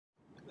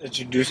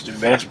Introduced to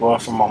basketball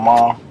from my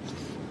mom.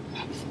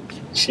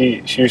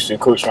 She used to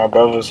coach my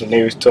brothers when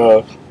they was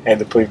 12. Had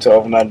to play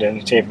 12 and under in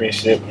the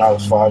championship when I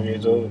was 5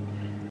 years old.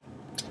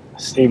 I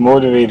stay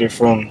motivated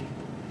from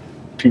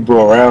people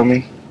around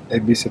me. They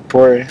be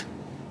supporting.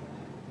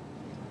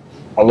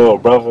 My little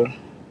brother,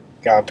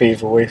 got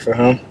paid for way for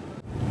him.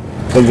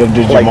 Look up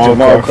to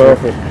Jamal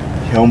Crawford.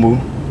 Humble.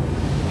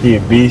 He a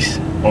beast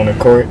on the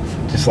court,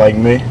 just like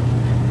me.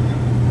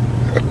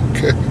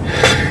 Okay.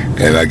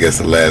 And I guess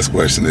the last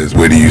question is,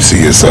 where do you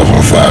see yourself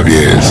in 5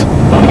 years?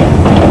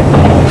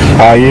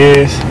 5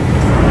 years?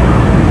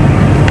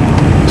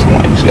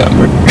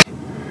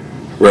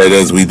 Right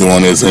as we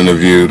doing this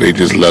interview, they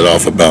just let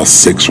off about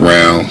 6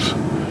 rounds,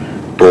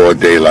 broad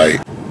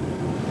daylight.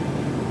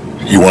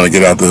 You want to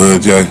get out the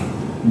hood, Jay?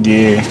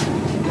 Yeah,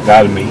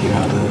 gotta make it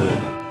out the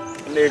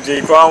hood. My name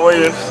Jay Quan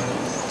Williams.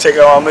 Check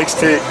out my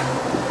mixtape.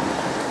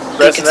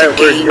 Best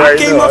network, you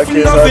already know.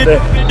 Allkidsallday.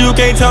 You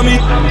can't tell me,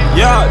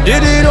 yeah.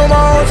 Did it on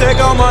my own, check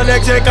out my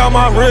neck, check out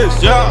my wrist,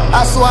 yeah.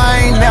 I swear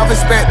I ain't never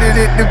expected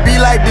it to be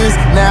like this.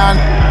 Now I'm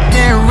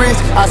getting rich,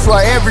 I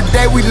swear every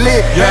day we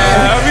lit.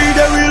 Yeah, every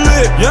day we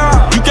lit,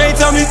 yeah. You can't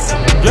tell me,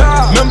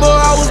 yeah. Remember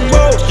I was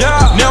broke,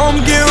 yeah. Now I'm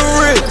getting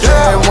rich,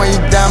 yeah. When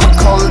you diamond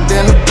colder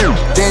than a boot,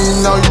 then you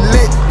know you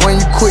lit. When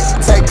you quit,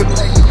 take a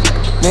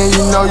then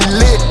you know you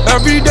lit.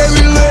 Every day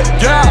we lit,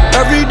 yeah.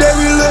 Every day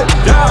we lit,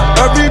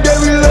 yeah. Every day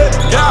we lit,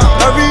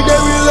 yeah. Every day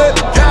we lit,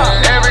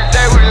 yeah. Every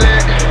day we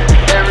lit.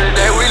 Every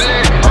day we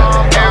lit.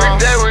 Every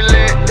day we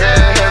lit.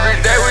 Yeah. Every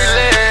day we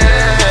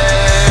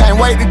lit. Can't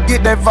wait to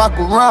get that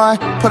vodka run.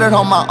 Put it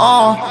on my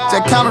arm.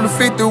 Just counted the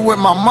 50 with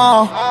my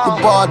mom. The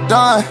ball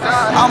done.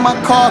 All my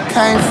car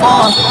came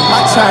from.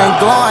 My chain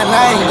glowing.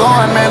 I ain't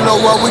going, man.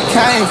 Look where we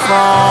came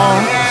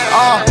from.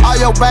 All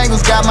your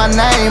bangles got my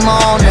name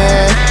on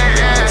it.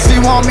 She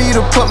want me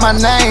to put my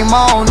name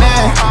on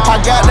it. I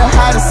got the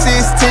hottest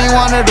 16,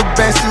 one of the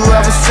best you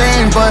ever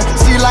seen. But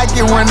she like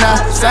it when I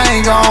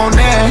sang on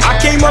it. I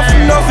came up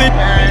from nothing,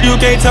 you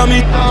can't tell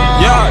me,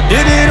 yeah.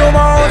 Did it on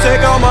my own,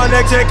 check out my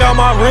neck, check out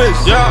my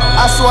wrist, yeah.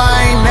 I swear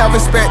I ain't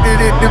never expected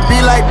it to be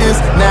like this.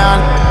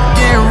 Now I'm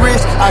getting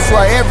rich, I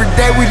swear every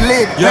day we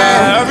lit, yeah.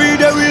 Man. Every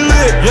day we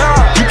lit, yeah.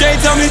 You can't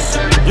tell me,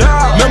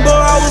 yeah. Remember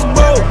I was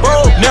broke,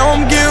 now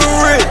I'm getting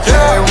rich,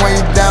 yeah. When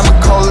you diamond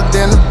colder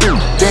than a boot,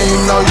 then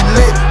you know you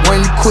lit. When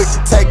you quit,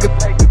 take a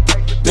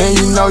then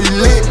you know you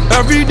lit.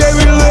 Every day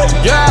we lit,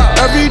 yeah.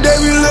 Every day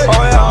we lit,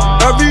 oh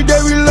yeah. Every day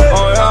we lit,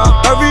 oh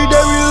yeah. Every day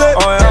we lit,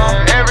 oh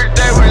yeah. Every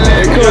day we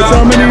lit. Hey, Coach,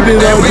 how many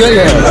did Jay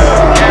have?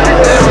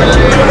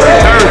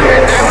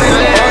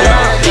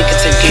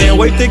 Can't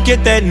wait to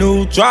get that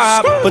new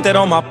drop, put that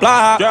on my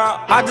block.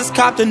 I just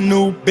copped a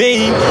new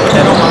beam, put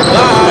that on my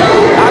block.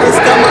 I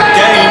just got my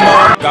game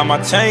up, got my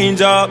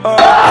change up. I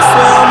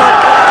swear on my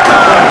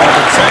got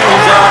the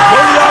change up.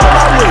 Rollie all on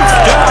my wrist,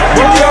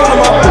 rollie all on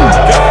my boot.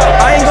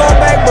 I ain't going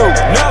back, bro.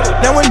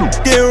 Now when you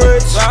get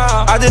rich,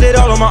 I did it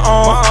all on my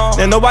own.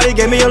 Then nobody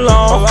gave me a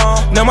loan.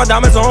 Now my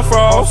diamonds on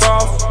frost.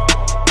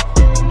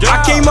 I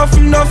came up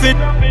from nothing,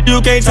 you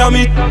can't tell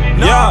me,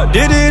 yeah.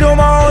 Did it on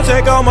my own,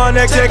 check out my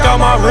neck, check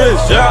out my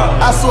wrist, yeah.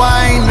 I swear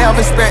I ain't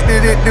never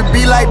expected it to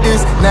be like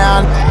this.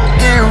 Now I'm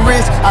getting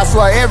rich, I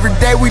swear every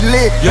day we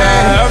lit, yeah.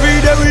 Man. Every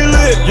day we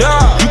lit,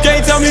 yeah. You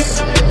can't tell me,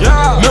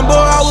 yeah. Remember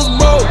I was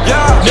broke,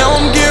 yeah. Now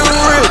I'm getting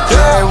rich,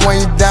 yeah.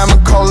 When you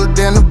diamond colder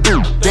than a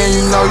boot, then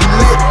you know you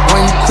lit.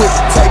 When you quit,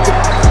 take a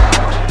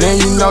then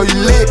you know you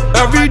lit.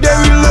 Every day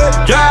we lit,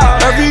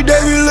 yeah. Every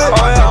day we lit,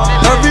 oh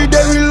yeah. Every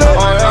day we lit,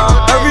 oh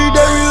yeah. Every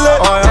day we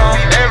lit, oh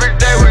yeah. Every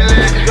day we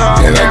lit.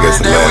 And I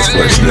guess the last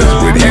question is,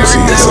 where do you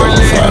see yourself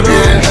in 5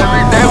 years?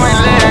 Every day we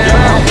lit.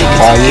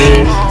 5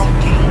 years?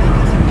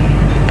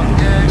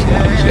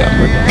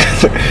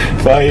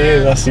 5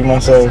 years, I see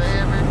myself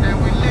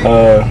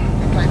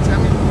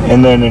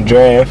in the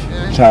draft,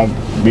 trying to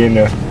be in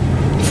the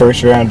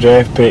first round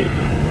draft pick.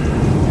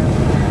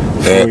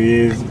 4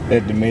 years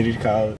at the major college.